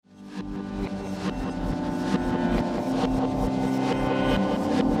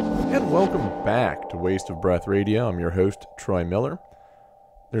welcome back to Waste of Breath Radio. I'm your host, Troy Miller.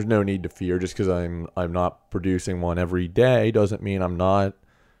 There's no need to fear. Just because I'm not producing one every day doesn't mean I'm not,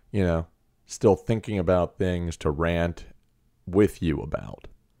 still thinking about things to rant with you about.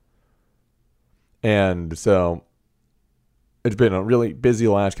 And so it's been a really busy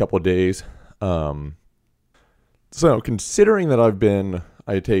last couple of days. So considering that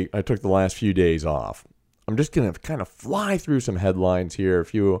I took the last few days off, I'm just going to kind of fly through some headlines here, a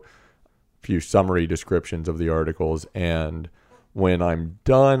few summary descriptions of the articles, and when I'm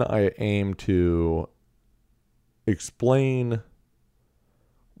done, I aim to explain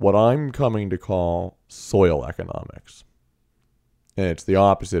what I'm coming to call soil economics. And it's the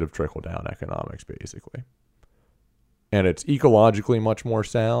opposite of trickle-down economics, basically. And it's ecologically much more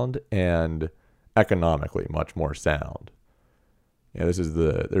sound and economically much more sound. Yeah, there's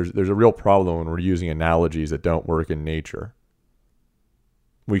a real problem when we're using analogies that don't work in nature.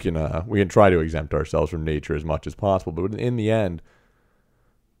 We can try to exempt ourselves from nature as much as possible, but in the end,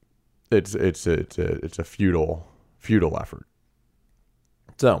 it's a futile effort.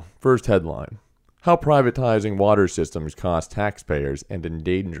 So, first headline: how privatizing water systems costs taxpayers and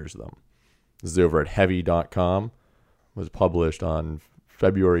endangers them. This is over at heavy.com. Was published on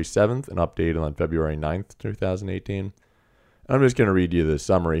February 7th and updated on February 9th, 2018. I'm just going to read you the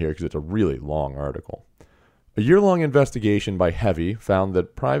summary here because it's a really long article. A year-long investigation by Heavy found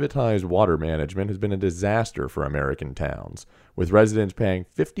that privatized water management has been a disaster for American towns, with residents paying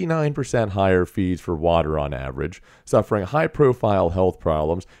 59% higher fees for water on average, suffering high-profile health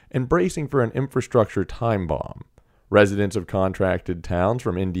problems, and bracing for an infrastructure time bomb. Residents of contracted towns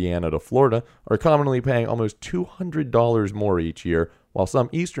from Indiana to Florida are commonly paying almost $200 more each year, while some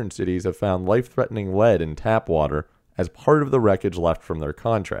eastern cities have found life-threatening lead in tap water as part of the wreckage left from their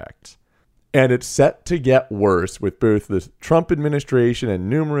contracts. And it's set to get worse, with both the Trump administration and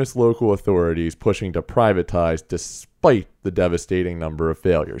numerous local authorities pushing to privatize despite the devastating number of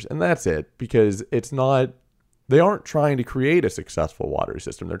failures. And that's it, because they aren't trying to create a successful water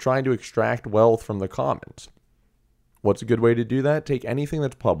system. They're trying to extract wealth from the commons. What's a good way to do that? Take anything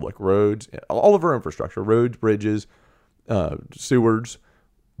that's public, roads, all of our infrastructure, roads, bridges, sewers,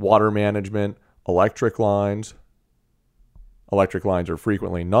 water management, electric lines. Electric lines are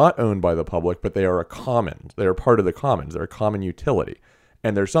frequently not owned by the public, but they are a commons. They are part of the commons. They're a common utility.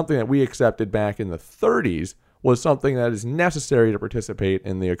 And there's something that we accepted back in the 30s was something that is necessary to participate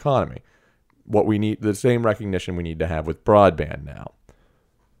in the economy. What we need, the same recognition we need to have with broadband now.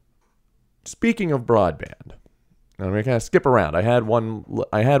 Speaking of broadband, I'm going to kind of skip around. I had one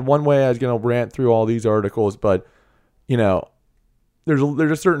way I was going to rant through all these articles, but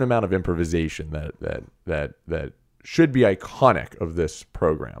there's a certain amount of improvisation that should be iconic of this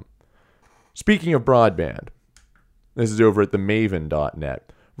program. Speaking of broadband, this is over at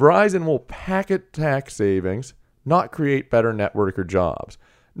themaven.net. Verizon will packet tax savings, not create better network or jobs.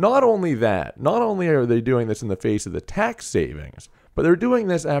 Not only are they doing this in the face of the tax savings, but they're doing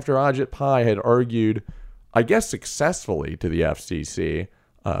this after Ajit Pai had argued, I guess successfully, to the FCC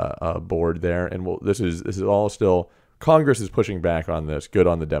board there. And this is all still, Congress is pushing back on this. Good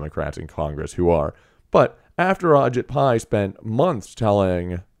on the Democrats in Congress who are. But after Ajit Pai spent months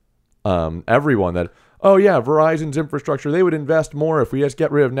telling everyone that, oh yeah, Verizon's infrastructure, they would invest more if we just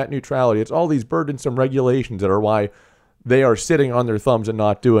get rid of net neutrality. It's all these burdensome regulations that are why they are sitting on their thumbs and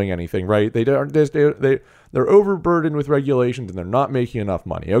not doing anything, right? They're overburdened with regulations and they're not making enough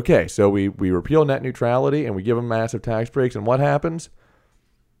money. Okay, so we repeal net neutrality and we give them massive tax breaks, and what happens?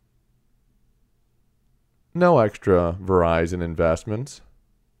 No extra Verizon investments.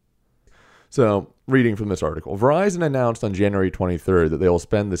 So, reading from this article, Verizon announced on January 23rd that they will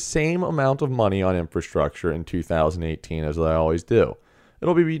spend the same amount of money on infrastructure in 2018 as they always do.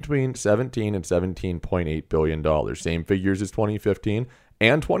 It'll be between $17 and $17.8 billion, same figures as 2015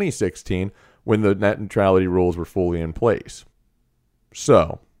 and 2016 when the net neutrality rules were fully in place.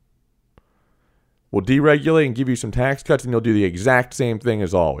 So, we'll deregulate and give you some tax cuts, and you'll do the exact same thing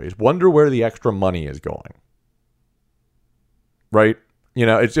as always. Wonder where the extra money is going. Right?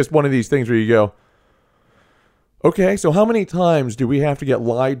 It's just one of these things where you go, okay, so how many times do we have to get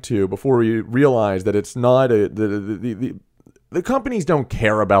lied to before we realize that it's not the companies don't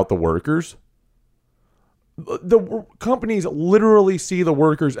care about the workers? The companies literally see the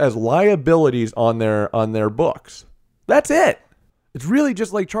workers as liabilities on their books. That's it. It's really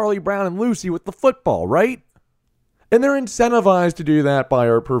just like Charlie Brown and Lucy with the football, right? And they're incentivized to do that by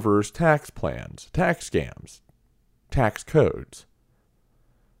our perverse tax plans, tax scams, tax codes.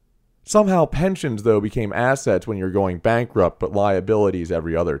 Somehow pensions, though, became assets when you're going bankrupt, but liabilities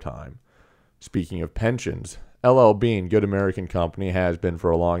every other time. Speaking of pensions, LL Bean, good American company, has been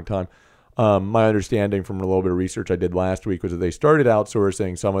for a long time. My understanding from a little bit of research I did last week was that they started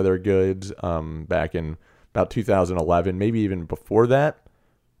outsourcing some of their goods back in about 2011, maybe even before that.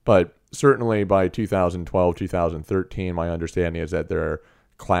 But certainly by 2012, 2013, my understanding is that their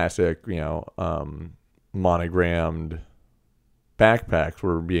classic, monogrammed backpacks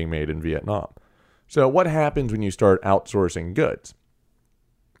were being made in Vietnam. So what happens when you start outsourcing goods?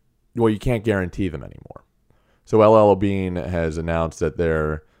 Well, you can't guarantee them anymore. So LL Bean has announced that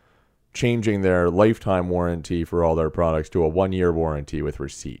they're changing their lifetime warranty for all their products to a 1-year warranty with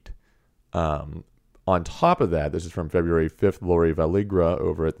receipt. On top of that, this is from February 5th, Lori Valigra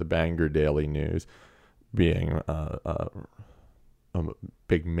over at the Bangor Daily News, being a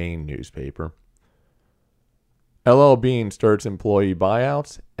big Maine newspaper. LL Bean starts employee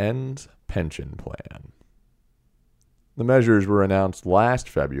buyouts, ends pension plan. The measures were announced last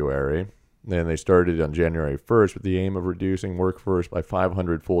February, and they started on January 1st with the aim of reducing workforce by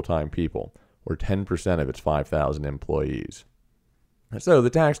 500 full-time people, or 10% of its 5,000 employees. So the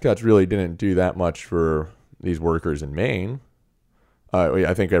tax cuts really didn't do that much for these workers in Maine.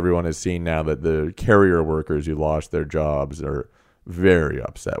 I think everyone has seen now that the carrier workers who lost their jobs are very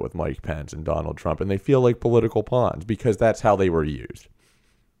upset with Mike Pence and Donald Trump, and they feel like political pawns because that's how they were used.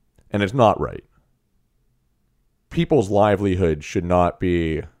 And it's not right. People's livelihood should not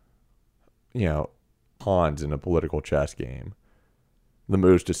be, pawns in a political chess game. The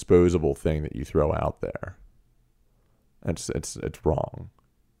most disposable thing that you throw out there. It's wrong.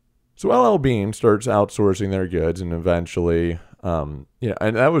 So LL Bean starts outsourcing their goods, and eventually, and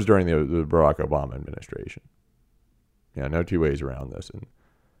that was during the Barack Obama administration. No two ways around this. And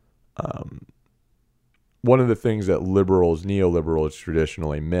one of the things that neoliberals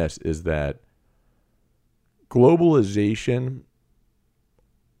traditionally miss is that globalization,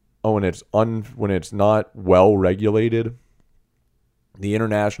 when it's not well regulated, the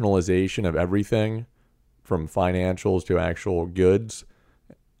internationalization of everything, from financials to actual goods,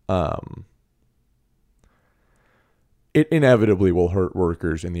 it inevitably will hurt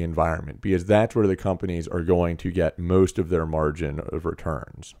workers in the environment because that's where the companies are going to get most of their margin of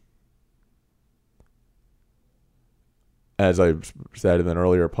returns. As I've said in an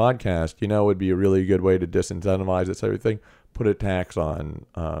earlier podcast, it would be a really good way to disincentivize this type of thing. Put a tax on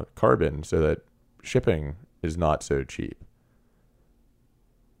carbon so that shipping is not so cheap.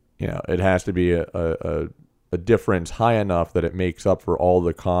 It has to be a difference high enough that it makes up for all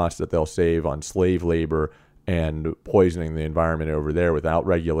the costs that they'll save on slave labor and poisoning the environment over there without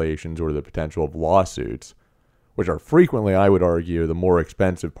regulations or the potential of lawsuits, which are frequently, I would argue, the more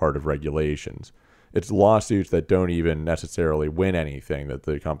expensive part of regulations. It's lawsuits that don't even necessarily win anything that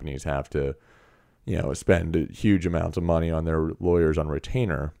the companies have to, spend huge amounts of money on their lawyers on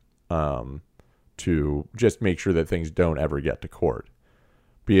retainer to just make sure that things don't ever get to court.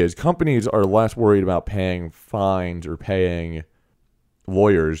 Because companies are less worried about paying fines or paying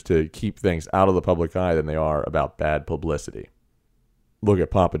lawyers to keep things out of the public eye than they are about bad publicity. Look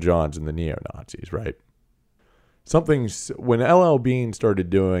at Papa John's and the neo-Nazis, right? When LL Bean started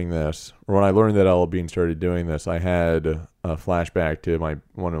doing this, or when I learned that LL Bean started doing this, I had a flashback to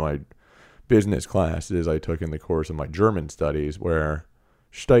one of my business classes I took in the course of my German studies, where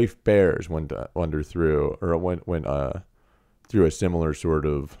Steiff Bears went through a similar sort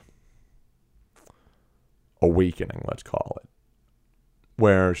of awakening, let's call it.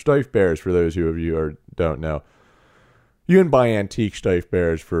 Where Steiff Bears, for those of you who don't know, you can buy antique Steiff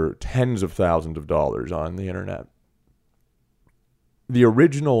Bears for tens of thousands of dollars on the internet. The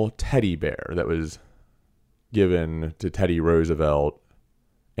original teddy bear that was given to Teddy Roosevelt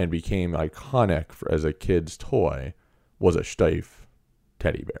and became iconic as a kid's toy was a Steiff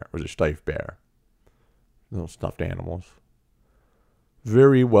teddy bear, was a Steiff bear. Little stuffed animals.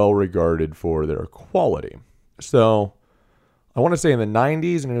 Very well regarded for their quality. So I want to say in the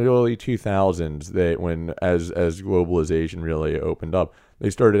 90s and early 2000s, as globalization really opened up, they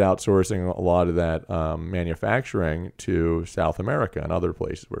started outsourcing a lot of that manufacturing to South America and other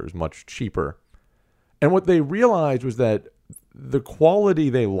places where it was much cheaper. And what they realized was that the quality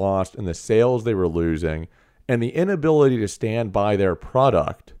they lost and the sales they were losing and the inability to stand by their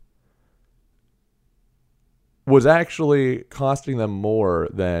product was actually costing them more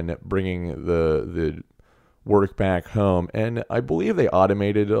than bringing the work back home. And I believe they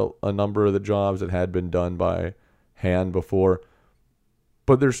automated a number of the jobs that had been done by hand before.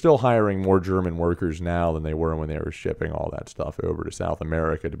 But they're still hiring more German workers now than they were when they were shipping all that stuff over to South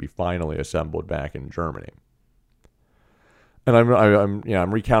America to be finally assembled back in Germany. And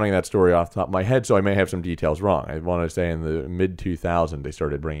I'm recounting that story off the top of my head, so I may have some details wrong. I want to say in the mid 2000s they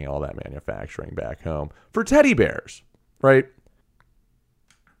started bringing all that manufacturing back home for teddy bears, right?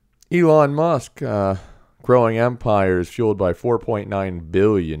 Elon Musk, growing empires fueled by $4.9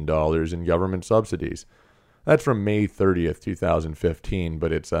 billion in government subsidies. That's from May 30th, 2015,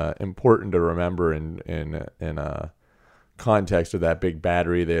 but it's important to remember in context of that big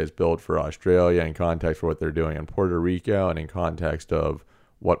battery that is built for Australia, in context for what they're doing in Puerto Rico, and in context of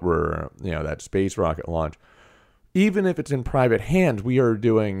what that space rocket launch. Even if it's in private hands, we are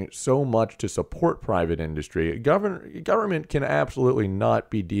doing so much to support private industry. Government can absolutely not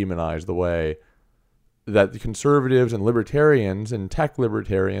be demonized the way that the conservatives and libertarians and tech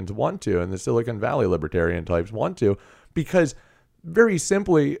libertarians want to, and the Silicon Valley libertarian types want to, because very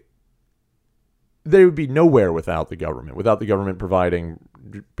simply, they would be nowhere without the government providing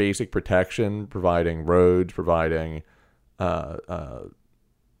basic protection, providing roads, providing all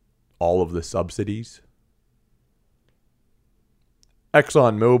of the subsidies.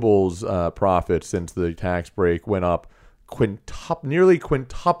 ExxonMobil's profits since the tax break went up nearly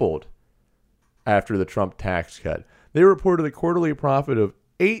quintupled after the Trump tax cut. They reported a quarterly profit of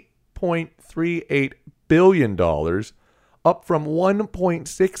 $8.38 billion, up from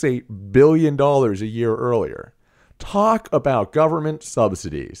 $1.68 billion a year earlier. Talk about government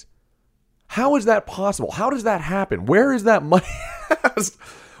subsidies. How is that possible? How does that happen? Where is that money?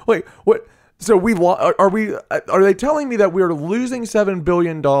 Wait, what? So are they telling me that we're losing $7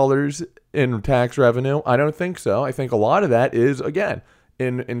 billion in tax revenue? I don't think so. I think a lot of that is, again,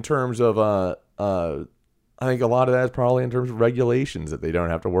 in terms of, I think a lot of that is probably in terms of regulations that they don't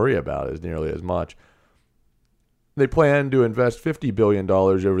have to worry about as nearly as much. They plan to invest $50 billion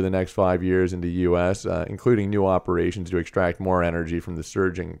over the next 5 years into the U.S., including new operations to extract more energy from the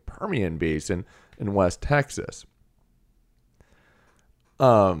surging Permian Basin in West Texas.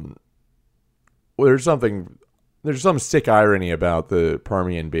 There's some sick irony about the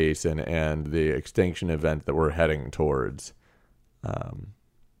Permian Basin and the extinction event that we're heading towards.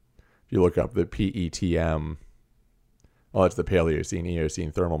 If you look up the PETM, well, it's the Paleocene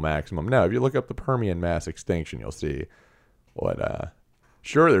Eocene thermal maximum. No, if you look up the Permian mass extinction, you'll see what.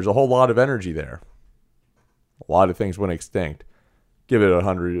 Sure, there's a whole lot of energy there. A lot of things went extinct. Give it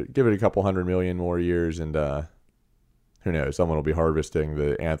a couple 100 million more years, and who knows? Someone will be harvesting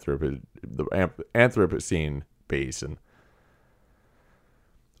the Anthropocene basin.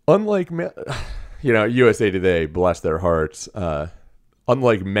 Unlike, USA Today, bless their hearts.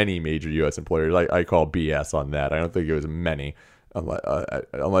 Unlike many major U.S. employers, I call BS on that. I don't think it was many,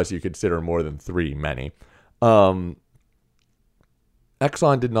 unless you consider more than 3 many. Exxon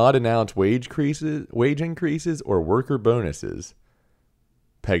did not announce wage increases or worker bonuses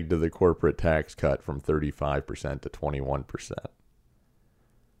pegged to the corporate tax cut from 35% to 21%.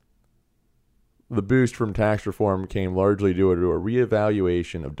 The boost from tax reform came largely due to a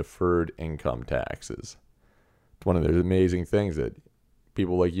reevaluation of deferred income taxes. It's one of those amazing things that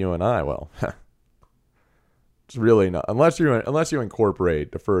people like you and I, it's really not, unless you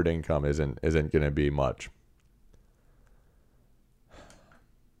incorporate deferred income, isn't going to be much.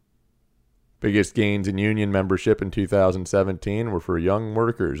 Biggest gains in union membership in 2017 were for young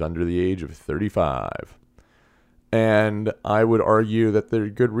workers under the age of 35. And I would argue that the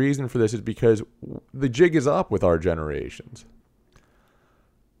good reason for this is because the jig is up with our generations.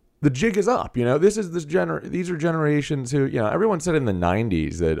 The jig is up. These are generations who, everyone said in the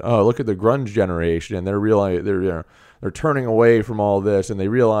 90s that, oh, look at the grunge generation, and they're turning away from all this, and they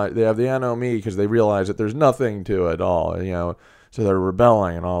realize they have the NOME because they realize that there's nothing to it all, so they're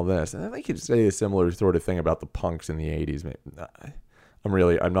rebelling and all this. And I think you'd say a similar sort of thing about the punks in the 80s.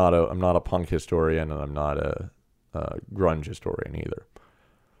 I'm not a punk historian, and I'm not a grunge historian either.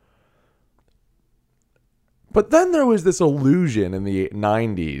 But then there was this illusion in the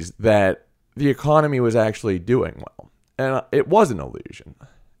 90s that the economy was actually doing well. And it was an illusion.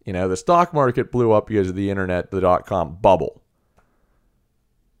 The stock market blew up because of the internet, the dot-com bubble.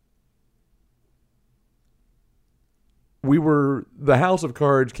 The house of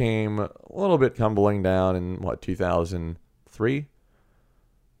cards came a little bit tumbling down in 2003?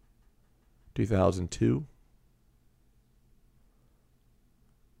 2002?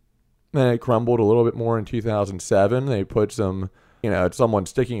 Then it crumbled a little bit more in 2007. They put someone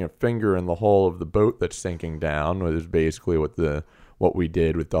sticking a finger in the hull of the boat that's sinking down, which is basically what we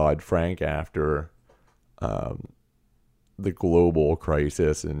did with Dodd-Frank after the global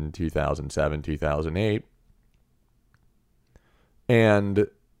crisis in 2007, 2008. And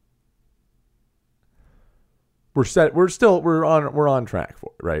we're on track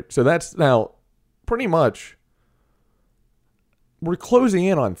for it, right? So that's now pretty much we're closing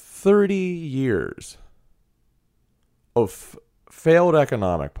in on 30 years of failed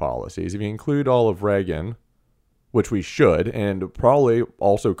economic policies. If you include all of Reagan, which we should, and probably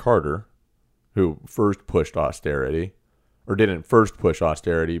also Carter, who first pushed austerity, or didn't first push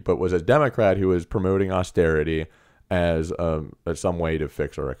austerity, but was a Democrat who was promoting austerity as some way to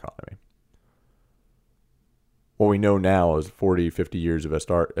fix our economy. What we know now is 40, 50 years of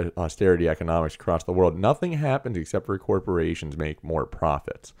austerity economics across the world. Nothing happens except for corporations make more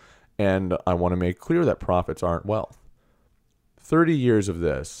profits. And I want to make clear that profits aren't wealth. 30 years of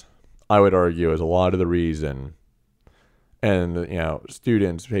this, I would argue, is a lot of the reason. And,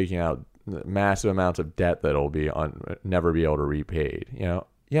 students taking out massive amounts of debt that'll be never be able to repaid.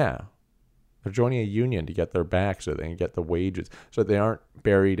 They're joining a union to get their back so they can get the wages, so that they aren't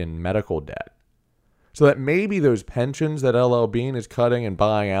buried in medical debt. So that maybe those pensions that LL Bean is cutting and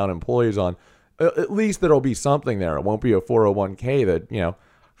buying out employees on, at least there'll be something there. It won't be a 401k that,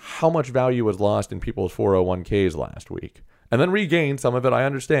 how much value was lost in people's 401ks last week. And then regained some of it, I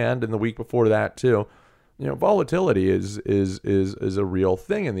understand, in the week before that too. Volatility is a real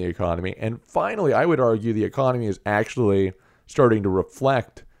thing in the economy. And finally, I would argue the economy is actually starting to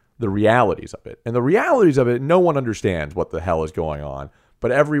reflect the realities of it. And the realities of it, no one understands what the hell is going on.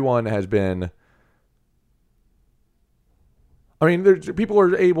 But everyone has been... people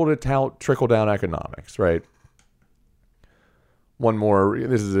are able to tout trickle-down economics, right? One more,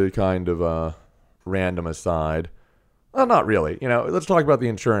 this is a kind of a random aside. Well, not really. Let's talk about the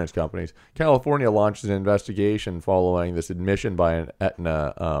insurance companies. California launched an investigation following this admission by an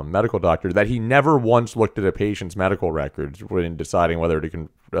Aetna medical doctor that he never once looked at a patient's medical records when deciding whether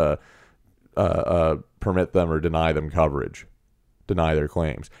to permit them or deny them coverage, deny their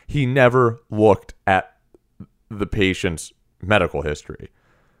claims. He never looked at the patient's medical history.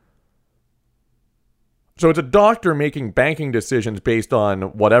 So it's a doctor making banking decisions based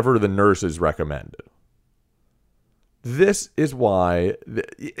on whatever the nurses recommended. This is why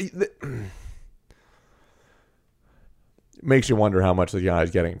makes you wonder how much the guy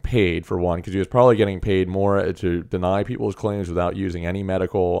is getting paid, for one, because he was probably getting paid more to deny people's claims without using any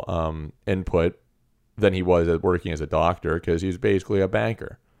medical input than he was at working as a doctor, because he's basically a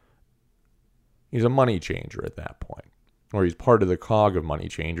banker. He's a money changer at that point. Or he's part of the cog of money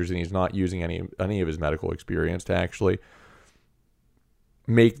changers, and he's not using any of his medical experience to actually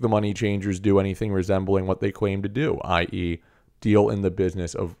make the money changers do anything resembling what they claim to do, i.e. deal in the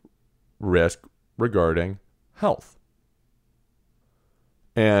business of risk regarding health.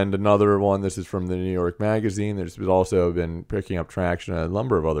 And another one, this is from the New York Magazine. There's also been picking up traction at a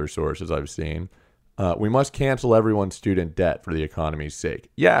number of other sources I've seen. We must cancel everyone's student debt for the economy's sake.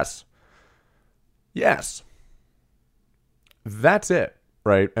 Yes. That's it,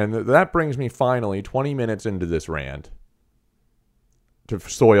 right? And that brings me finally 20 minutes into this rant to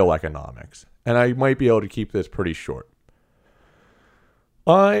soil economics. And I might be able to keep this pretty short.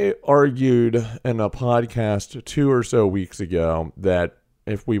 I argued in a podcast 2 or so weeks ago that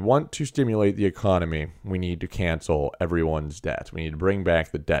if we want to stimulate the economy, we need to cancel everyone's debt. We need to bring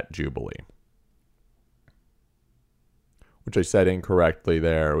back the debt jubilee. Which I said incorrectly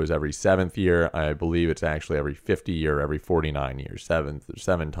there. It was every 7th year. I believe it's actually every 50 year, every 49 years.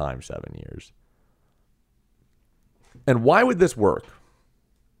 7 times 7 years. And why would this work?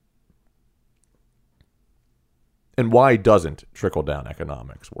 And why doesn't trickle-down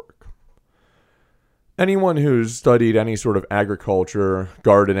economics work? Anyone who's studied any sort of agriculture,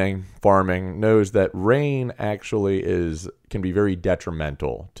 gardening, farming, knows that rain actually can be very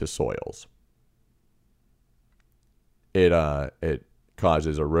detrimental to soils. It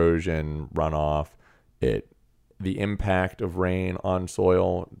causes erosion, runoff. The impact of rain on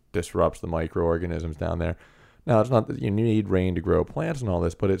soil disrupts the microorganisms down there. Now, it's not that you need rain to grow plants and all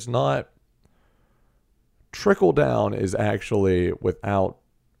this, but it's not. Trickle down is actually without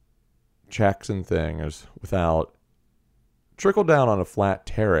checks and things, trickle down on a flat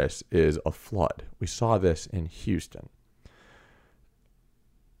terrace is a flood. We saw this in Houston.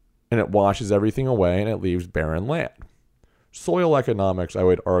 And it washes everything away and it leaves barren land. Soil economics, I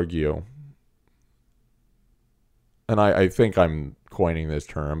would argue, and I think I'm coining this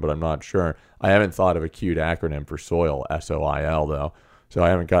term, but I'm not sure. I haven't thought of a cute acronym for soil, SOIL, though, so I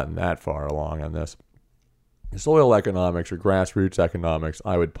haven't gotten that far along on this. Soil economics, or grassroots economics,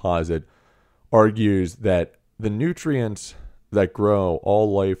 I would posit, argues that the nutrients that grow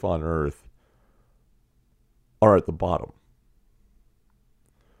all life on Earth are at the bottom.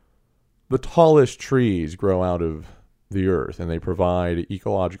 The tallest trees grow out of the earth, and they provide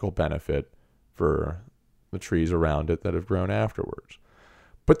ecological benefit for the trees around it that have grown afterwards.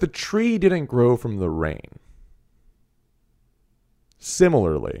 But the tree didn't grow from the rain.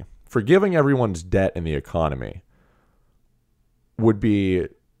 Similarly, forgiving everyone's debt in the economy would be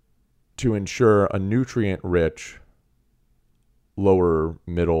to ensure a nutrient-rich, lower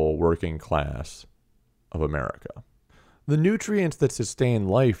middle working class of America. The nutrients that sustain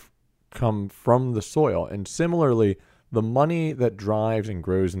life come from the soil, and similarly, the money that drives and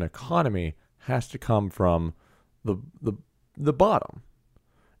grows an economy has to come from the bottom.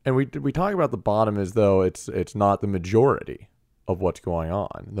 And we talk about the bottom as though it's not the majority of what's going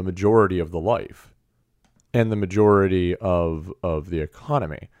on, the majority of the life, and the majority of the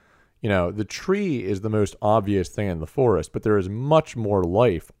economy. You know, the tree is the most obvious thing in the forest, but there is much more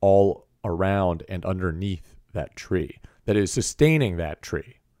life all around and underneath that tree that is sustaining that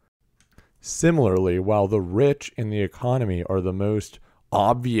tree. Similarly, while the rich in the economy are the most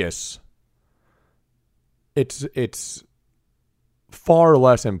obvious, it's far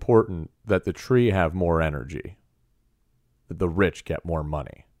less important that the tree have more energy, that the rich get more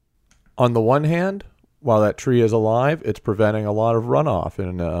money. On the one hand, while that tree is alive, it's preventing a lot of runoff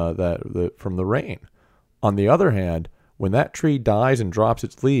from the rain. On the other hand, when that tree dies and drops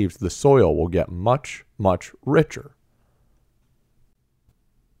its leaves, the soil will get much, much richer.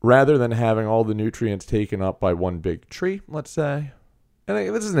 Rather than having all the nutrients taken up by one big tree, let's say, and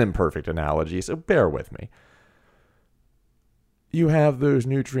this is an imperfect analogy, so bear with me. You have those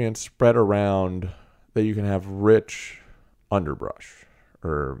nutrients spread around that you can have rich underbrush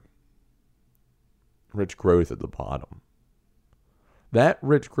or rich growth at the bottom. That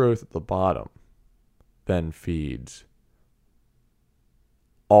rich growth at the bottom then feeds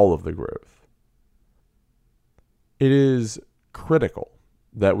all of the growth. It is critical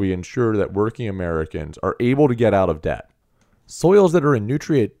that we ensure that working Americans are able to get out of debt. Soils that are in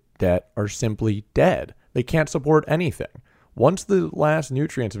nutrient debt are simply dead. They can't support anything. Once the last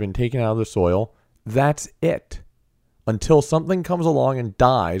nutrients have been taken out of the soil, that's it. Until something comes along and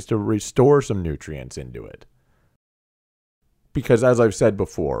dies to restore some nutrients into it. Because as I've said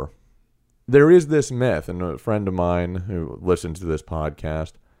before, there is this myth, and a friend of mine who listens to this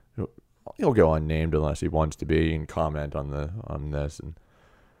podcast, he'll go unnamed unless he wants to be, and comment on this and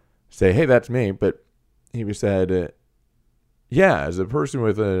say, hey, that's me. But he said, yeah, as a person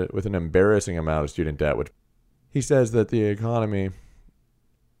with an embarrassing amount of student debt, which he says that the economy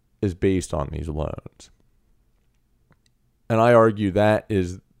is based on these loans. And I argue that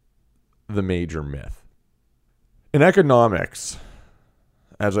is the major myth. In economics,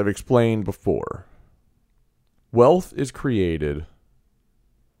 as I've explained before, wealth is created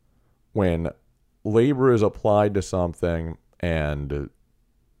when labor is applied to something and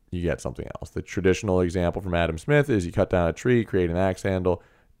you get something else. The traditional example from Adam Smith is you cut down a tree, create an axe handle,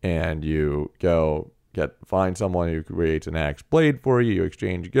 and you go find someone who creates an axe blade for you, you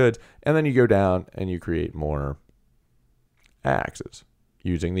exchange goods, and then you go down and you create more axes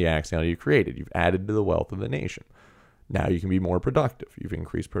using the axe handle you created. You've added to the wealth of the nation. Now you can be more productive. You've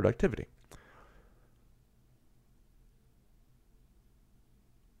increased productivity.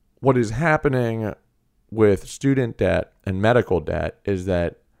 What is happening with student debt and medical debt is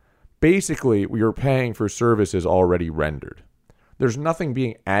that basically we are paying for services already rendered. There's nothing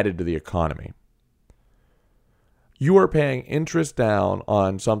being added to the economy. You are paying interest down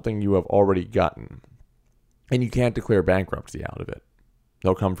on something you have already gotten, and you can't declare bankruptcy out of it.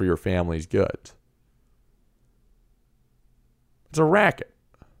 They'll come for your family's goods. It's a racket.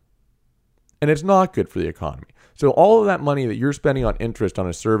 And it's not good for the economy. So all of that money that you're spending on interest on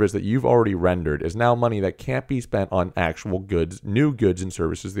a service that you've already rendered is now money that can't be spent on actual goods, new goods and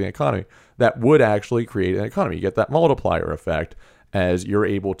services in the economy that would actually create an economy. You get that multiplier effect as you're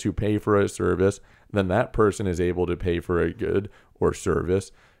able to pay for a service, then that person is able to pay for a good or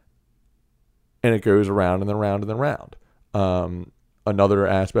service, and it goes around and around and around. Another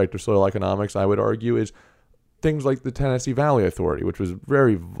aspect of soil economics, I would argue, is things like the Tennessee Valley Authority, which was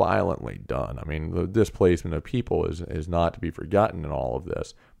very violently done. I mean, the displacement of people is not to be forgotten in all of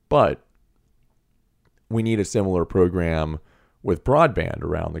this. But we need a similar program with broadband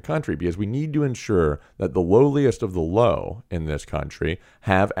around the country because we need to ensure that the lowliest of the low in this country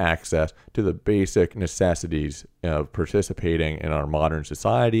have access to the basic necessities of participating in our modern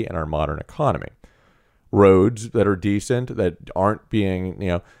society and our modern economy. Roads that are decent, that aren't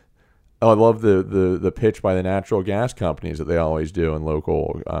being, I love the pitch by the natural gas companies that they always do in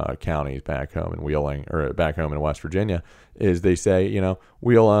local counties back home in Wheeling or back home in West Virginia. Is they say,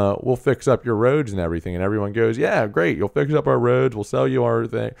 we'll fix up your roads and everything, and everyone goes, yeah, great, you'll fix up our roads, we'll sell you our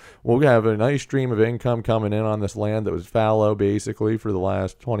thing, we'll have a nice stream of income coming in on this land that was fallow basically for the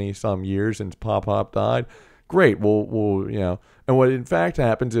last 20 some years since Pop died. Great. We'll. And what in fact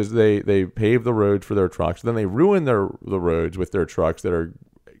happens is they pave the roads for their trucks, then they ruin the roads with their trucks that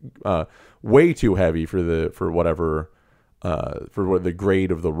are way too heavy for the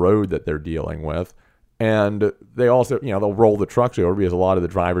grade of the road that they're dealing with. And they also, they'll roll the trucks over because a lot of the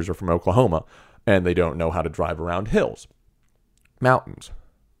drivers are from Oklahoma and they don't know how to drive around hills, mountains,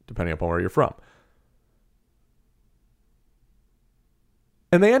 depending upon where you're from.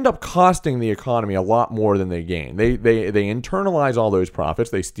 And they end up costing the economy a lot more than they gain. They internalize all those profits.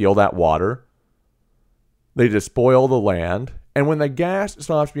 They steal that water. They despoil the land. And when the gas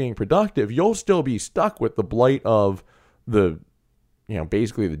stops being productive, you'll still be stuck with the blight of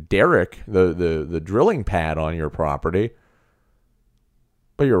basically the derrick, the drilling pad on your property.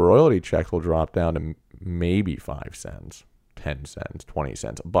 But your royalty checks will drop down to maybe 5 cents, 10 cents, 20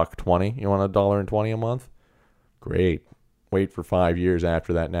 cents, $1.20. You want $1.20 a month? Great. Wait for 5 years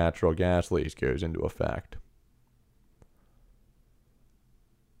after that natural gas lease goes into effect.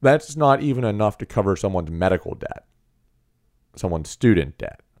 That's not even enough to cover someone's medical debt, someone's student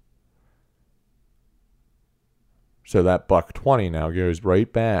debt. So that $1.20 now goes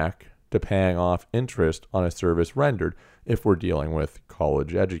right back to paying off interest on a service rendered if we're dealing with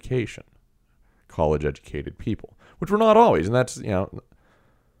college education, college-educated people, which we're not always. And that's,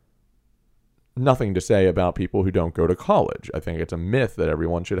 nothing to say about people who don't go to college. I think it's a myth that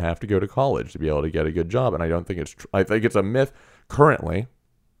everyone should have to go to college to be able to get a good job. And I don't think it's true. I think it's a myth currently.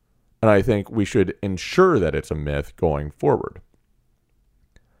 And I think we should ensure that it's a myth going forward.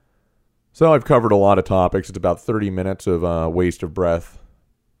 So I've covered a lot of topics. It's about 30 minutes of waste of breath.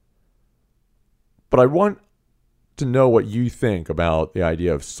 But I want to know what you think about the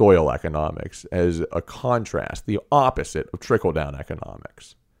idea of soil economics as a contrast, the opposite of trickle-down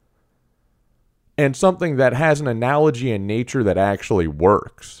economics. And something that has an analogy in nature that actually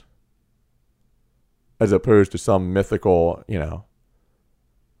works, as opposed to some mythical,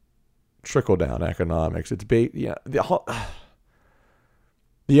 trickle-down economics. It's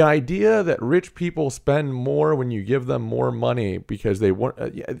the idea that rich people spend more when you give them more money because they want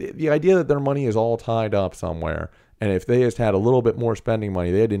the idea that their money is all tied up somewhere, and if they just had a little bit more spending money,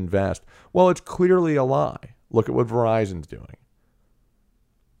 they'd invest. Well, it's clearly a lie. Look at what Verizon's doing.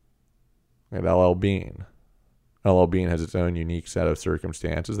 At LL Bean. LL Bean has its own unique set of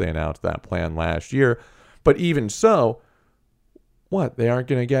circumstances. They announced that plan last year. But even so, what? They aren't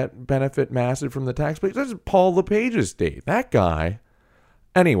going to benefit massive from the tax breaks? This is Paul LePage's state. That guy.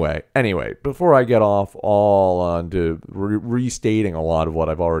 Anyway, before I get off all onto restating a lot of what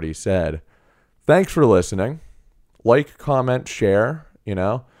I've already said, thanks for listening. Like, comment, share,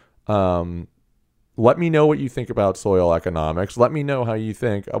 Let me know what you think about soil economics. Let me know how you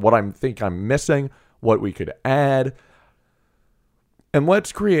think, what I'm missing, what we could add. And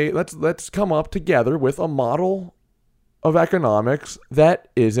let's come up together with a model of economics that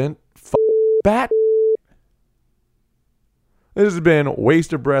isn't bat. This has been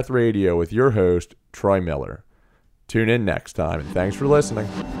Waste of Breath Radio with your host, Troy Miller. Tune in next time, and thanks for listening.